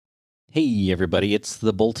Hey, everybody, it's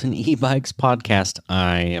the Bolton E-Bikes podcast.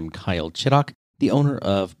 I am Kyle Chittock, the owner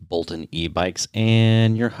of Bolton E-Bikes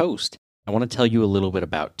and your host. I want to tell you a little bit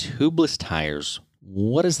about tubeless tires.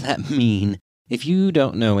 What does that mean? If you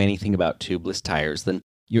don't know anything about tubeless tires, then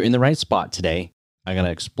you're in the right spot today. I'm going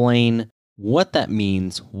to explain what that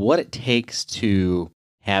means, what it takes to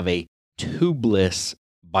have a tubeless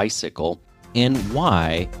bicycle, and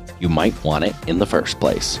why you might want it in the first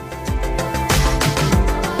place.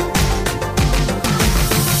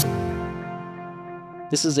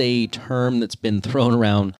 This is a term that's been thrown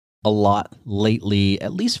around a lot lately,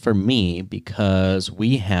 at least for me, because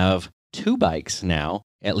we have two bikes now,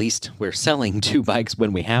 at least we're selling two bikes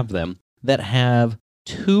when we have them, that have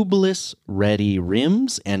tubeless-ready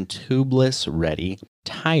rims and tubeless-ready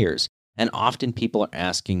tires. And often people are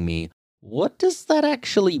asking me, what does that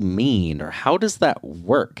actually mean, or how does that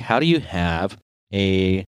work? How do you have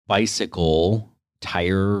a bicycle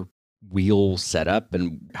tire wheel setup,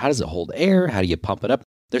 and how does it hold air? How do you pump it up?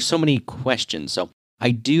 There's so many questions. So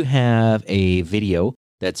I do have a video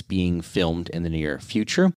that's being filmed in the near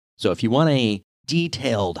future. So if you want a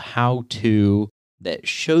detailed how-to that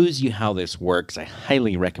shows you how this works, I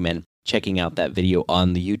highly recommend checking out that video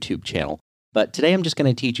on the YouTube channel. But today I'm just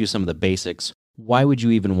going to teach you some of the basics. Why would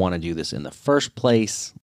you even want to do this in the first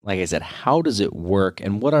place? Like I said, how does it work,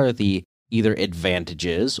 and what are the either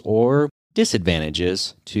advantages or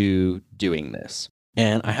disadvantages to doing this?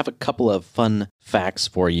 And I have a couple of fun facts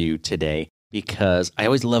for you today because I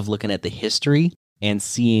always love looking at the history and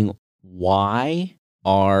seeing why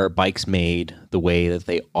are bikes made the way that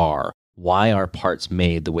they are? Why are parts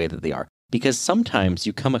made the way that they are? Because sometimes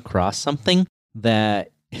you come across something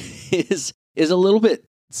that is a little bit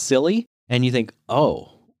silly and you think,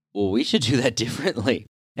 oh, well, we should do that differently.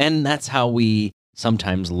 And that's how we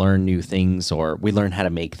sometimes learn new things, or we learn how to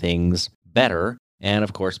make things better. And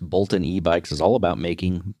of course, Bolton E-Bikes is all about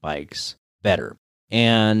making bikes better.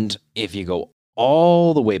 And if you go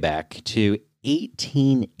all the way back to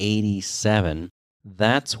 1887,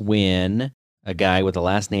 that's when a guy with the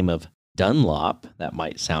last name of Dunlop, that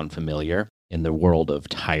might sound familiar in the world of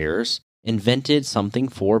tires, invented something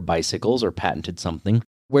for bicycles, or patented something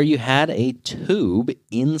where you had a tube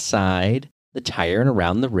inside the tire and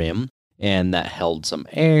around the rim, and that held some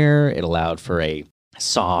air. It allowed for a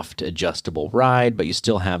soft, adjustable ride, but you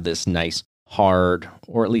still have this nice, hard,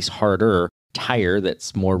 or at least harder tire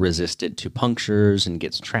that's more resistant to punctures and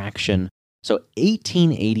gets traction. So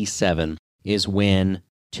 1887 is when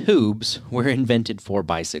tubes were invented for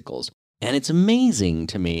bicycles. And it's amazing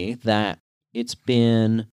to me that it's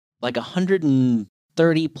been like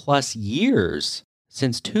 130 plus years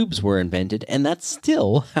since tubes were invented, and that's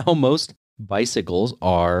still how most bicycles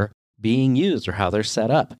are being used, or how they're set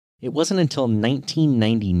up. It wasn't until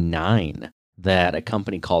 1999 that a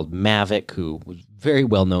company called Mavic, who was very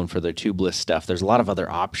well known for their tubeless stuff — there's a lot of other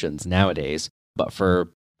options nowadays, but for a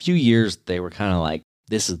few years they were kind of like,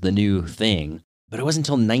 this is the new thing. But it wasn't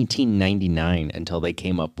until 1999 until they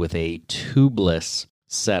came up with a tubeless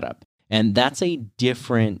setup. And that's a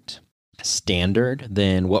different standard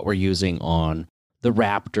than what we're using on the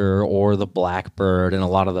Raptor or the Blackbird and a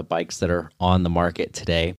lot of the bikes that are on the market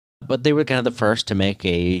today. But they were kind of the first to make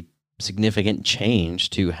a significant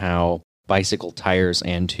change to how bicycle tires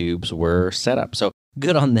and tubes were set up. So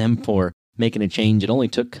good on them for making a change. It only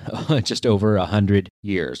took just over 100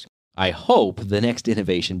 years. I hope the next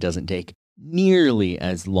innovation doesn't take nearly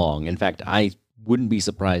as long. In fact, I wouldn't be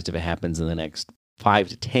surprised if it happens in the next 5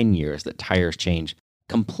 to 10 years that tires change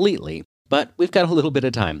completely. But we've got a little bit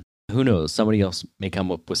of time. Who knows? Somebody else may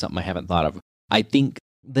come up with something I haven't thought of. I think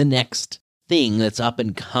the next thing that's up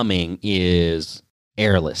and coming is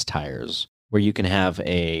airless tires, where you can have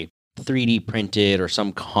a 3D printed or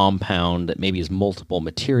some compound that maybe is multiple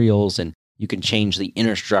materials, and you can change the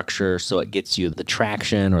inner structure so it gets you the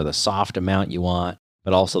traction or the soft amount you want,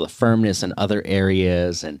 but also the firmness in other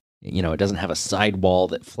areas. And, it doesn't have a sidewall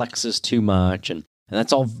that flexes too much. And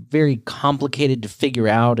that's all very complicated to figure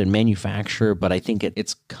out and manufacture, but I think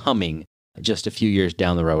it's coming just a few years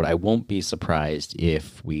down the road. I won't be surprised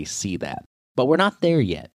if we see that. But we're not there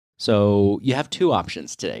yet. So you have two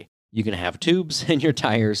options today. You can have tubes in your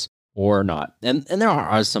tires or not. And there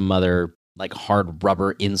are some other like hard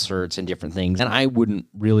rubber inserts and different things, and I wouldn't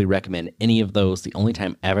really recommend any of those. The only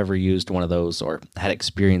time I've ever used one of those or had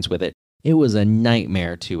experience with it, it was a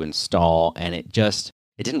nightmare to install, and it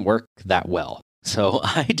didn't work that well. So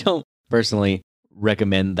I don't personally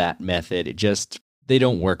recommend that method. They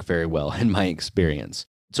don't work very well in my experience.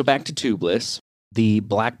 So back to tubeless. The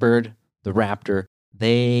Blackbird, the Raptor,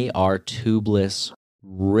 they are tubeless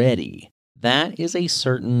ready. That is a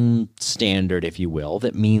certain standard, if you will,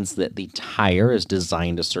 that means that the tire is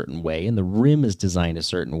designed a certain way and the rim is designed a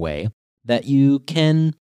certain way that you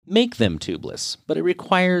can make them tubeless, but it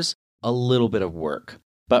requires a little bit of work.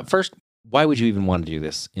 But first, why would you even want to do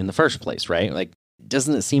this in the first place, right? Like,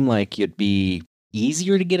 doesn't it seem like it'd be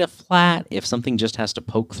easier to get a flat if something just has to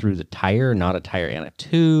poke through the tire, not a tire and a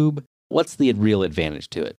tube? What's the real advantage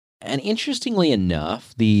to it? And interestingly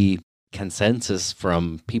enough, the consensus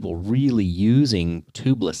from people really using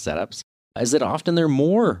tubeless setups is that often they're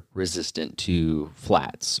more resistant to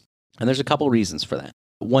flats. And there's a couple reasons for that.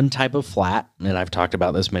 One type of flat, and I've talked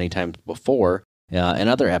about this many times before in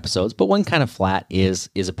other episodes, but one kind of flat is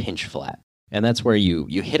a pinch flat. And that's where you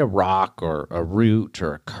hit a rock or a root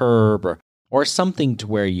or a curb or something to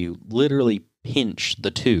where you literally pinch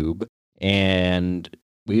the tube. And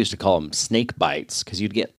we used to call them snake bites because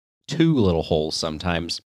you'd get two little holes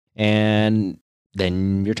sometimes. And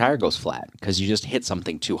then your tire goes flat because you just hit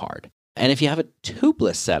something too hard. And if you have a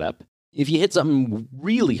tubeless setup, if you hit something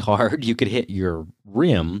really hard, you could hit your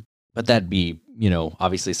rim, but that'd be,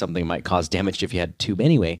 obviously something might cause damage if you had a tube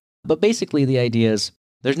anyway. But basically the idea is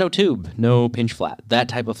there's no tube, no pinch flat. That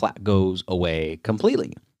type of flat goes away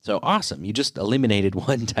completely. So awesome. You just eliminated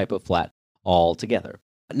one type of flat altogether.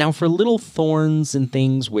 Now for little thorns and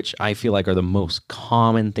things, which I feel like are the most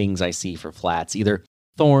common things I see for flats, either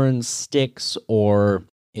thorns, sticks, or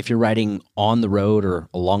if you're riding on the road or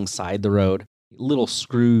alongside the road, little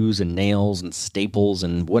screws and nails and staples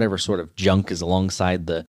and whatever sort of junk is alongside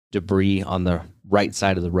the debris on the right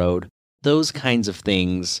side of the road. Those kinds of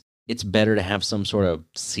things, it's better to have some sort of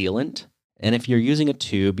sealant. And if you're using a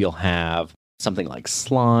tube, you'll have something like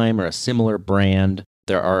Slime or a similar brand.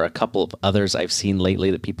 There are a couple of others I've seen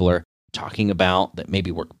lately that people are talking about that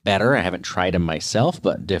maybe work better. I haven't tried them myself,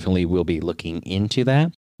 but definitely will be looking into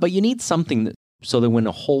that. But you need something so that when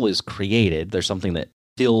a hole is created, there's something that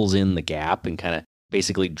fills in the gap and kind of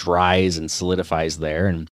basically dries and solidifies there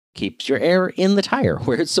and keeps your air in the tire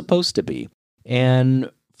where it's supposed to be.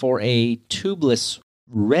 And for a tubeless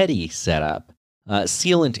ready setup,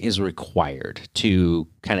 sealant is required to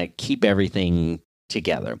kind of keep everything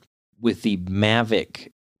together. With the Mavic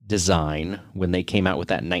design, when they came out with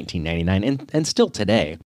that in 1999, and still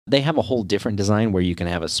today, they have a whole different design where you can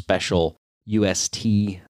have a special UST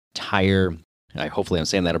tire, hopefully I'm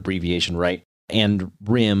saying that abbreviation right, and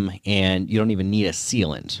rim, and you don't even need a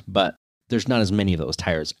sealant. But there's not as many of those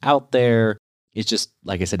tires out there. It's just,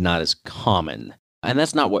 like I said, not as common. And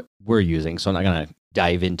that's not what we're using, so I'm not going to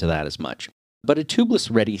dive into that as much. But a tubeless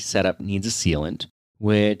ready setup needs a sealant,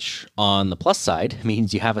 which on the plus side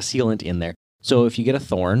means you have a sealant in there. So if you get a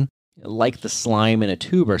thorn, like the slime in a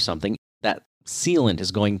tube or something, that sealant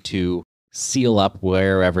is going to seal up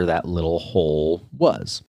wherever that little hole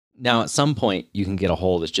was. Now, at some point, you can get a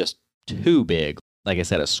hole that's just too big, like I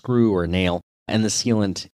said, a screw or a nail, and the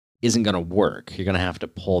sealant isn't going to work. You're going to have to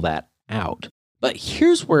pull that out. But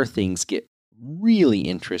here's where things get really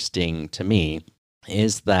interesting to me,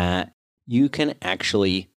 is that you can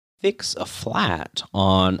actually fix a flat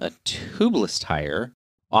on a tubeless tire,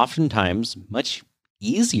 oftentimes much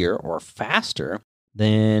easier or faster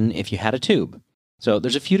than if you had a tube. So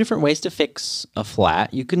there's a few different ways to fix a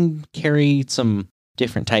flat. You can carry some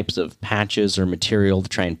different types of patches or material to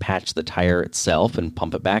try and patch the tire itself and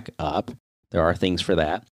pump it back up. There are things for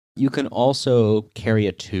that. You can also carry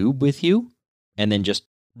a tube with you and then just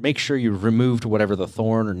make sure you've removed whatever the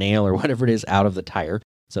thorn or nail or whatever it is out of the tire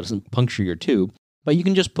so it doesn't puncture your tube. But you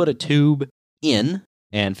can just put a tube in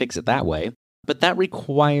and fix it that way. But that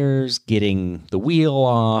requires getting the wheel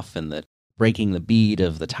off and breaking the bead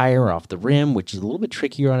of the tire off the rim, which is a little bit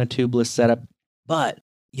trickier on a tubeless setup. But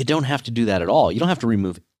you don't have to do that at all. You don't have to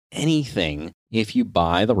remove anything if you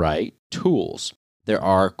buy the right tools. There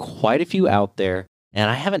are quite a few out there, and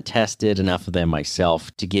I haven't tested enough of them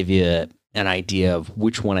myself to give you an idea of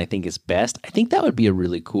which one I think is best. I think that would be a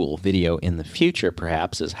really cool video in the future,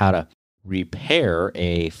 perhaps, is how to repair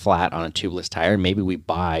a flat on a tubeless tire. Maybe we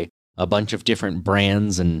buy a bunch of different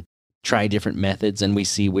brands and try different methods and we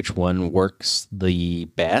see which one works the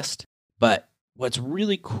best. But what's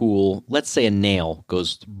really cool, let's say a nail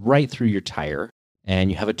goes right through your tire and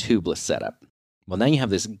you have a tubeless setup. Well, now you have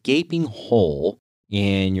this gaping hole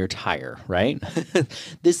in your tire, right?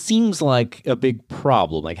 This seems like a big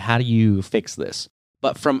problem. Like, how do you fix this?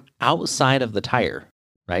 But from outside of the tire,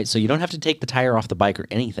 right? So you don't have to take the tire off the bike or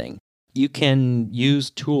anything. You can use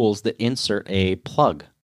tools that insert a plug.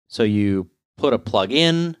 So you put a plug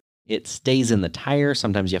in, it stays in the tire.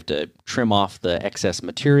 Sometimes you have to trim off the excess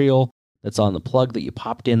material that's on the plug that you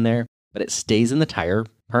popped in there, but it stays in the tire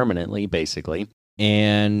permanently, basically.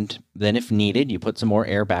 And then if needed, you put some more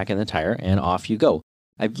air back in the tire and off you go.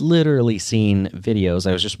 I've literally seen videos.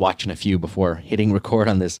 I was just watching a few before hitting record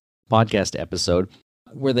on this podcast episode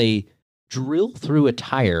where they drill through a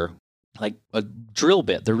tire like a drill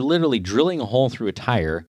bit. They're literally drilling a hole through a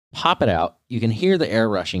tire, pop it out. You can hear the air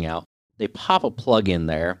rushing out. They pop a plug in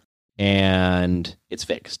there and it's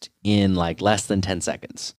fixed in like less than 10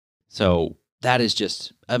 seconds. So that is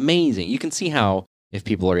just amazing. You can see how if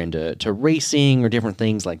people are into racing or different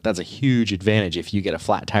things, like that's a huge advantage if you get a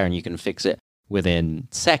flat tire and you can fix it within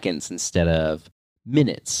seconds instead of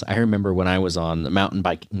minutes. I remember when I was on the mountain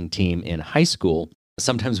biking team in high school,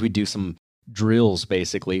 sometimes we do some drills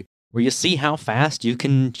basically where you see how fast you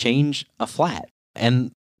can change a flat.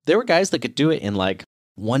 And there were guys that could do it in like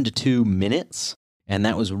 1 to 2 minutes. And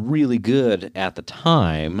that was really good at the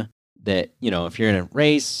time that, you know, if you're in a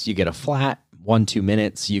race, you get a flat, 1-2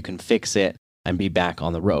 minutes, you can fix it and be back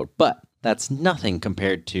on the road. But that's nothing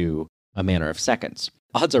compared to a matter of seconds.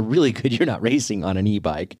 Odds are really good you're not racing on an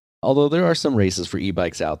e-bike, although there are some races for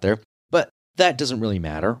e-bikes out there. But that doesn't really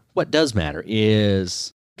matter. What does matter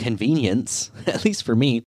is convenience, at least for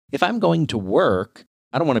me. If I'm going to work,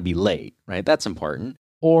 I don't want to be late, right? That's important.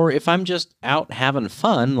 Or if I'm just out having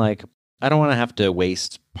fun, like I don't want to have to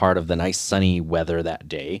waste part of the nice sunny weather that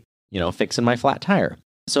day, you know, fixing my flat tire.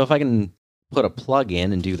 So if I can put a plug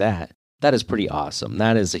in and do that, that is pretty awesome.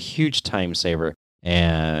 That is a huge time saver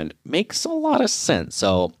and makes a lot of sense.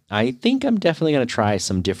 So I think I'm definitely going to try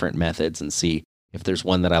some different methods and see if there's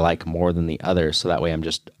one that I like more than the other. So that way I'm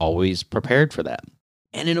just always prepared for that.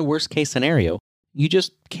 And in a worst case scenario, you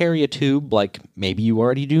just carry a tube like maybe you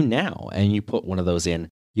already do now and you put one of those in.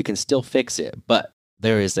 You can still fix it, but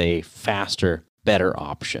there is a faster, better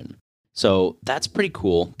option. So that's pretty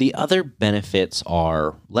cool. The other benefits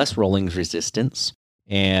are less rolling resistance.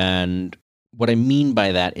 And what I mean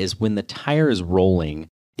by that is when the tire is rolling,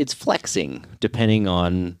 it's flexing depending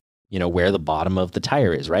on, you know, where the bottom of the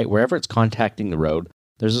tire is, right? Wherever it's contacting the road,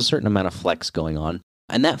 there's a certain amount of flex going on.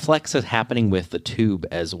 And that flex is happening with the tube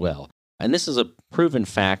as well. And this is a proven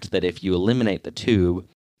fact that if you eliminate the tube,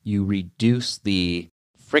 you reduce the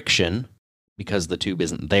friction because the tube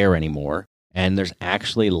isn't there anymore. And there's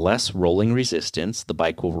actually less rolling resistance. The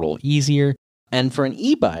bike will roll easier. And for an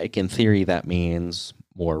e-bike, in theory, that means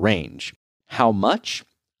more range. How much?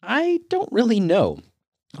 I don't really know.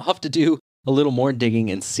 I'll have to do a little more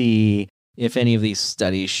digging and see if any of these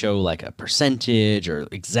studies show like a percentage or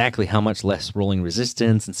exactly how much less rolling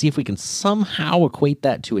resistance and see if we can somehow equate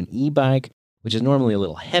that to an e-bike, which is normally a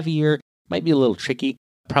little heavier, might be a little tricky.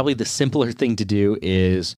 Probably the simpler thing to do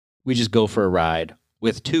is we just go for a ride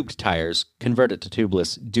with tubed tires, convert it to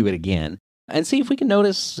tubeless, do it again, and see if we can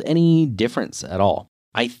notice any difference at all.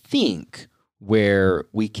 I think where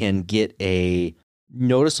we can get a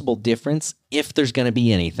noticeable difference, if there's going to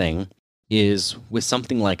be anything, is with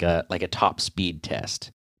something like a top speed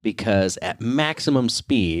test. Because at maximum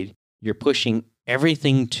speed, you're pushing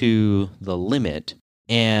everything to the limit.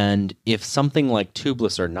 And if something like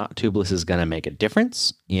tubeless or not tubeless is going to make a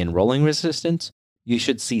difference in rolling resistance, you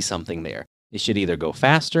should see something there. It should either go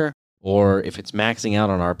faster, or if it's maxing out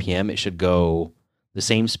on RPM, it should go the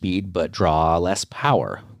same speed but draw less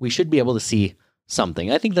power. We should be able to see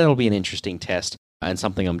something. I think that'll be an interesting test and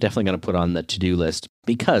something I'm definitely going to put on the to-do list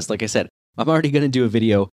because, like I said, I'm already going to do a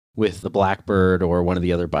video with the Blackbird or one of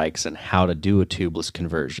the other bikes and how to do a tubeless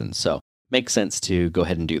conversion. So makes sense to go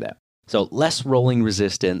ahead and do that. So less rolling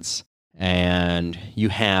resistance, and you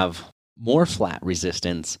have more flat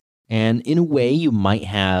resistance. And in a way, you might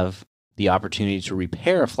have the opportunity to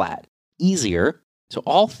repair a flat easier. So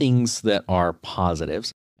all things that are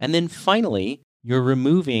positives. And then finally, you're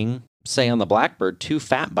removing, say on the Blackbird, 2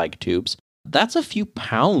 fat bike tubes. That's a few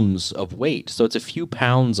pounds of weight. So it's a few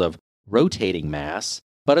pounds of rotating mass,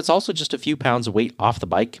 but it's also just a few pounds of weight off the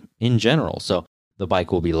bike in general. So the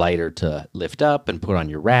bike will be lighter to lift up and put on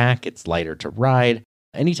your rack. It's lighter to ride.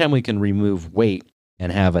 Anytime we can remove weight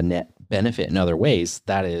and have a net benefit in other ways,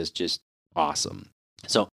 that is just awesome.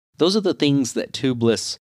 So those are the things that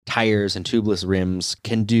tubeless tires and tubeless rims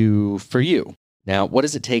can do for you. Now, what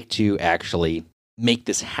does it take to actually make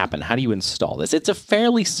this happen? How do you install this? It's a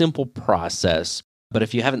fairly simple process, but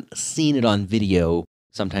if you haven't seen it on video,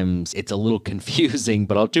 sometimes it's a little confusing,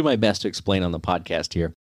 but I'll do my best to explain on the podcast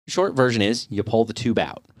here. Short version is you pull the tube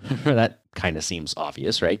out. That kind of seems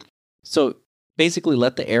obvious, right? So basically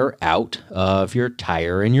let the air out of your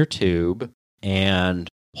tire and your tube and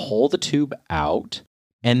pull the tube out.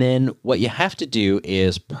 And then what you have to do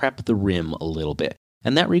is prep the rim a little bit.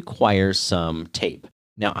 And that requires some tape.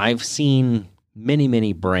 Now, I've seen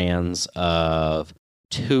many brands of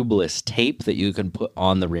tubeless tape that you can put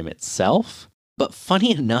on the rim itself. But funny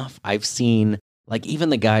enough, I've seen like even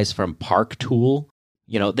the guys from Park Tool,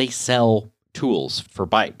 they sell tools for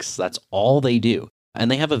bikes. That's all they do. And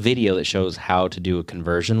they have a video that shows how to do a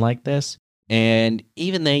conversion like this. And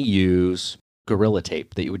even they use Gorilla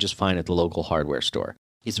Tape that you would just find at the local hardware store.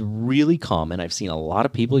 It's really common. I've seen a lot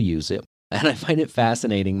of people use it. And I find it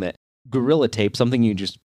fascinating that Gorilla Tape, something you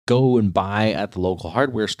just go and buy at the local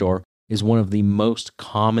hardware store, is one of the most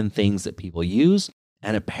common things that people use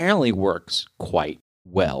and apparently works quite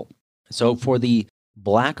well. So for the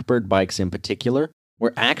Blackbird bikes in particular,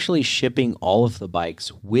 we're actually shipping all of the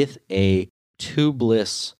bikes with a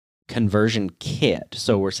tubeless conversion kit.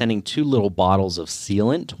 So we're sending 2 little bottles of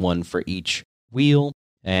sealant, one for each wheel,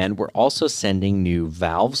 and we're also sending new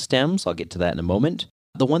valve stems. I'll get to that in a moment.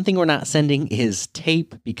 The one thing we're not sending is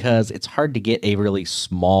tape because it's hard to get a really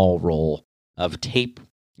small roll of tape.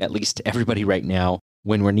 At least everybody right now,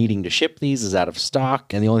 when we're needing to ship these, is out of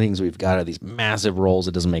stock, and the only things we've got are these massive rolls.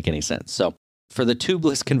 It doesn't make any sense. So for the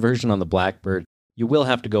tubeless conversion on the Blackbird, you will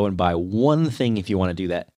have to go and buy one thing if you want to do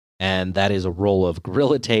that, and that is a roll of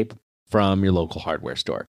Gorilla Tape from your local hardware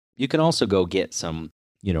store. You can also go get some,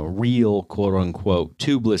 real quote-unquote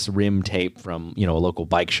tubeless rim tape from, a local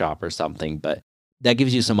bike shop or something, but that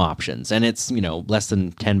gives you some options, and it's, less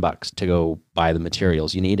than $10 to go buy the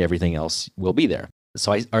materials you need. Everything else will be there.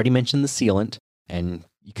 So I already mentioned the sealant, and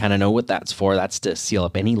you kind of know what that's for. That's to seal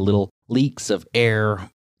up any little leaks of air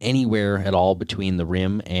anywhere at all between the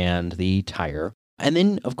rim and the tire. And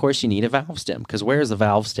then, of course, you need a valve stem, because where's the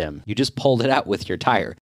valve stem? You just pulled it out with your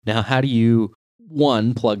tire. Now, how do you,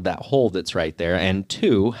 1, plug that hole that's right there, and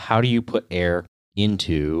 2, how do you put air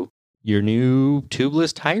into your new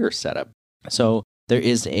tubeless tire setup? So there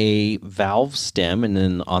is a valve stem, and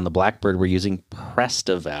then on the Blackbird, we're using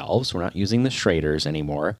Presta valves. We're not using the Schraders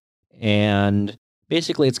anymore. And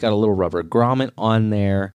basically, it's got a little rubber grommet on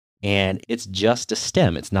there, and it's just a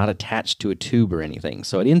stem. It's not attached to a tube or anything.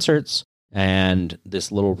 So it inserts, and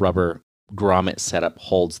this little rubber grommet setup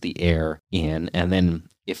holds the air in. And then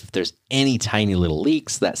if there's any tiny little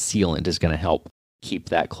leaks, that sealant is going to help keep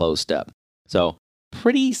that closed up. So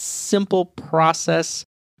pretty simple process.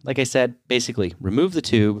 Like I said, basically remove the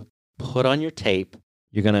tube, put on your tape.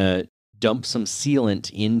 You're going to dump some sealant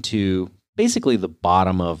into basically the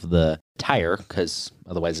bottom of the tire, because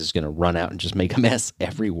otherwise it's going to run out and just make a mess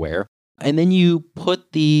everywhere. And then you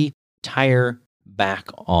put the tire back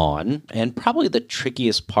on. And probably the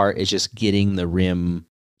trickiest part is just getting the rim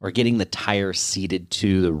or getting the tire seated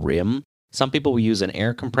to the rim. Some people will use an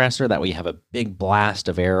air compressor. That way you have a big blast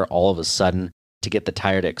of air all of a sudden to get the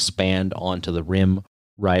tire to expand onto the rim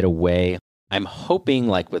right away. I'm hoping,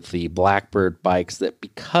 like with the Blackbird bikes, that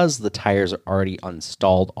because the tires are already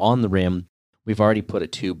installed on the rim, we've already put a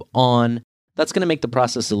tube on. That's going to make the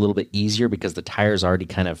process a little bit easier because the tire's already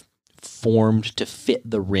kind of formed to fit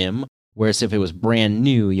the rim. Whereas if it was brand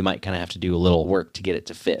new, you might kind of have to do a little work to get it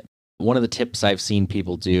to fit. One of the tips I've seen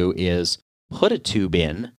people do is put a tube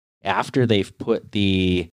in after they've put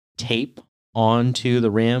the tape onto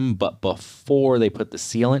the rim, but before they put the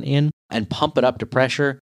sealant in, and pump it up to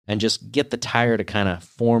pressure and just get the tire to kind of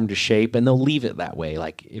form to shape, and they'll leave it that way.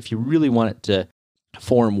 Like if you really want it to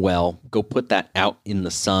form well, go put that out in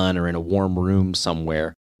the sun or in a warm room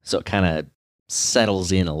somewhere so it kind of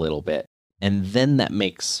settles in a little bit. And then that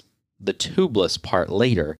makes the tubeless part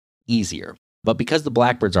later easier. But because the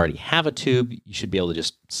Blackbirds already have a tube, you should be able to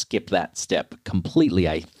just skip that step completely,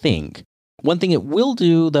 I think. One thing it will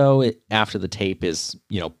do, though, after the tape is,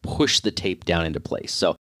 push the tape down into place.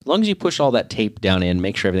 So as long as you push all that tape down in,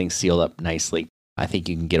 make sure everything's sealed up nicely, I think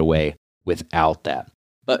you can get away without that.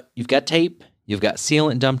 But you've got tape, you've got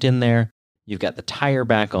sealant dumped in there, you've got the tire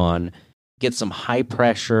back on, get some high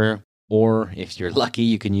pressure, or if you're lucky,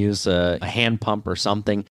 you can use a hand pump or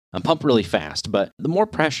something, and pump really fast. But the more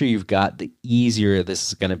pressure you've got, the easier this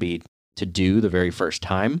is going to be to do the very first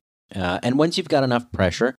time. And once you've got enough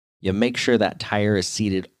pressure, you make sure that tire is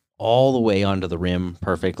seated all the way onto the rim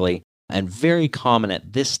perfectly. And very common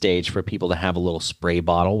at this stage for people to have a little spray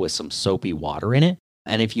bottle with some soapy water in it.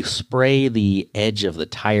 And if you spray the edge of the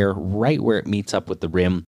tire right where it meets up with the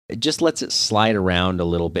rim, it just lets it slide around a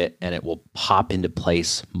little bit and it will pop into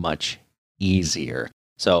place much easier.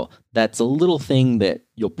 So that's a little thing that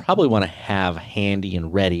you'll probably want to have handy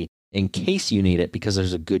and ready in case you need it, because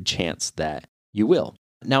there's a good chance that you will.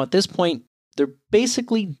 Now at this point, they're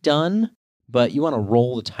basically done, but you want to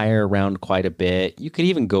roll the tire around quite a bit. You could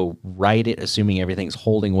even go ride it, assuming everything's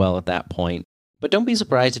holding well at that point. But don't be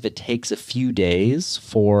surprised if it takes a few days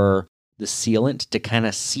for the sealant to kind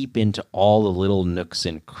of seep into all the little nooks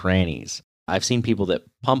and crannies. I've seen people that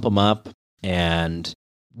pump them up and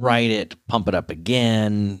ride it, pump it up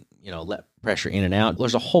again, let pressure in and out.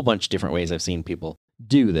 There's a whole bunch of different ways I've seen people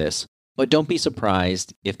do this, but don't be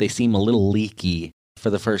surprised if they seem a little leaky for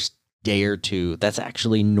the first day or two. That's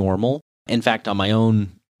actually normal. In fact, on my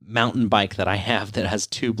own mountain bike that I have that has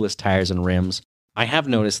tubeless tires and rims, I have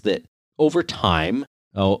noticed that over time,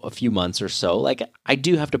 a few months or so, like I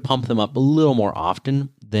do have to pump them up a little more often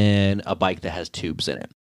than a bike that has tubes in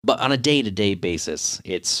it. But on a day-to-day basis,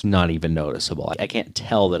 it's not even noticeable. I can't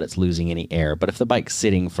tell that it's losing any air. But if the bike's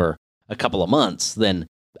sitting for a couple of months, then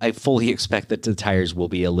I fully expect that the tires will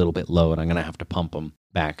be a little bit low and I'm going to have to pump them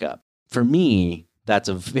back up. For me, that's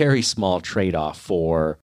a very small trade-off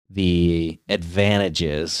for the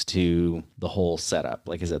advantages to the whole setup.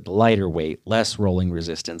 Like I said, the lighter weight, less rolling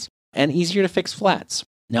resistance, and easier to fix flats.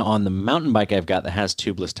 Now, on the mountain bike I've got that has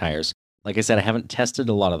tubeless tires, like I said, I haven't tested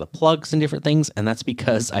a lot of the plugs and different things, and that's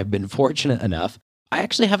because I've been fortunate enough. I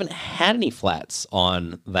actually haven't had any flats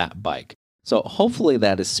on that bike. So hopefully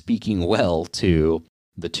that is speaking well to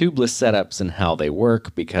the tubeless setups and how they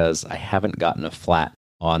work, because I haven't gotten a flat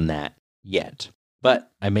on that yet.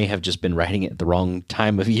 But I may have just been riding it at the wrong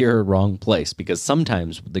time of year, wrong place, because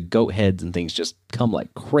sometimes the goat heads and things just come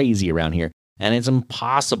like crazy around here. And it's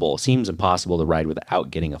seems impossible to ride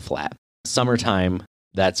without getting a flat. Summertime,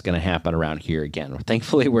 that's going to happen around here again.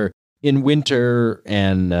 Thankfully, we're in winter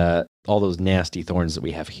and all those nasty thorns that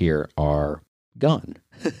we have here are gone.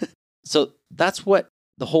 So that's what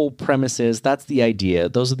the whole premise is. That's the idea.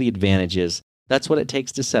 Those are the advantages. That's what it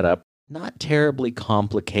takes to set up. Not terribly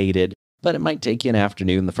complicated, but it might take you an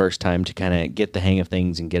afternoon the first time to kind of get the hang of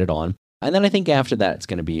things and get it on. And then I think after that, it's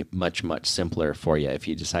going to be much, much simpler for you if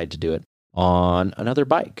you decide to do it on another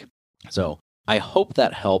bike. So I hope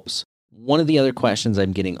that helps. One of the other questions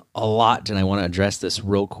I'm getting a lot, and I want to address this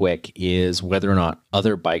real quick, is whether or not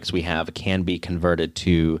other bikes we have can be converted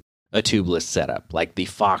to a tubeless setup, like the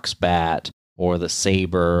Foxbat or the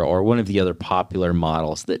Sabre or one of the other popular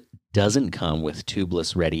models that doesn't come with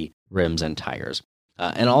tubeless ready rims and tires.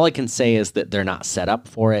 And all I can say is that they're not set up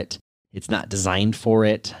for it. It's not designed for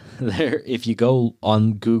it. If you go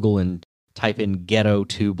on Google and type in ghetto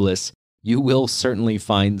tubeless, you will certainly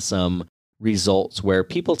find some results where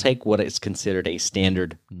people take what is considered a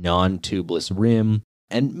standard non-tubeless rim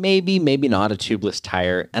and maybe not a tubeless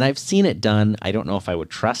tire. And I've seen it done. I don't know if I would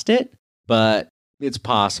trust it, but it's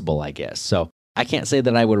possible, I guess. So I can't say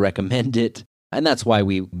that I would recommend it. And that's why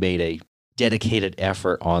we made a dedicated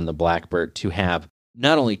effort on the Blackbird to have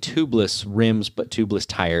not only tubeless rims, but tubeless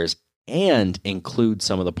tires and include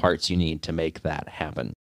some of the parts you need to make that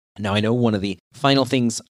happen. Now, I know one of the final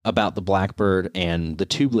things about the Blackbird and the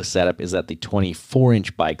tubeless setup is that the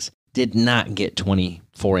 24-inch bikes did not get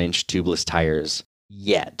 24-inch tubeless tires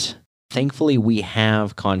yet. Thankfully, we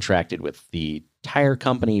have contracted with the tire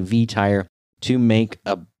company, V-Tire, to make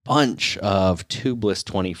a bunch of tubeless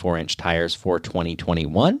 24-inch tires for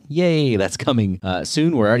 2021. Yay, that's coming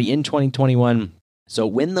soon. We're already in 2021. So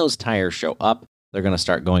when those tires show up, they're going to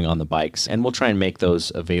start going on the bikes, and we'll try and make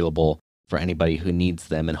those available for anybody who needs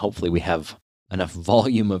them, and hopefully we have enough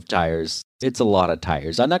volume of tires. It's a lot of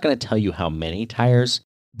tires. I'm not going to tell you how many tires,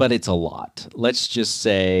 but it's a lot. Let's just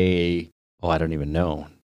say, I don't even know.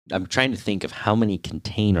 I'm trying to think of how many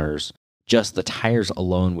containers just the tires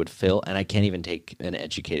alone would fill, and I can't even take an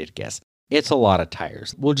educated guess. It's a lot of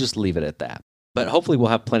tires. We'll just leave it at that. But hopefully we'll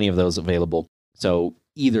have plenty of those available, so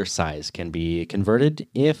either size can be converted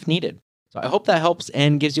if needed. So I hope that helps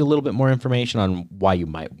and gives you a little bit more information on why you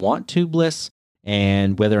might want tubeless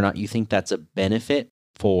and whether or not you think that's a benefit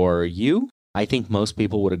for you. I think most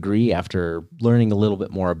people would agree after learning a little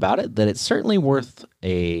bit more about it that it's certainly worth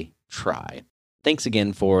a try. Thanks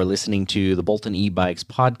again for listening to the Bolton E-Bikes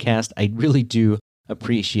podcast. I really do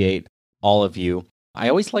appreciate all of you. I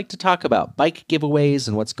always like to talk about bike giveaways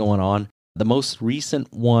and what's going on. The most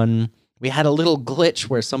recent one, we had a little glitch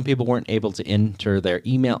where some people weren't able to enter their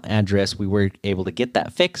email address. We were able to get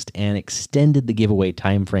that fixed and extended the giveaway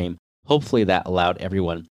time frame. Hopefully that allowed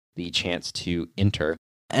everyone the chance to enter.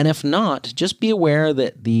 And if not, just be aware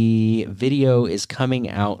that the video is coming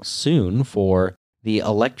out soon for the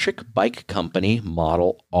electric bike company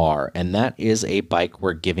Model R, and that is a bike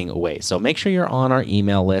we're giving away. So make sure you're on our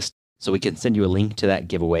email list so we can send you a link to that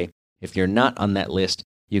giveaway. If you're not on that list,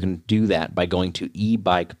 you can do that by going to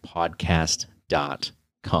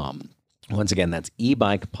ebikepodcast.com. Once again, that's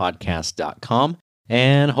ebikepodcast.com.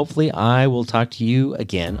 And hopefully I will talk to you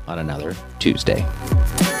again on another Tuesday.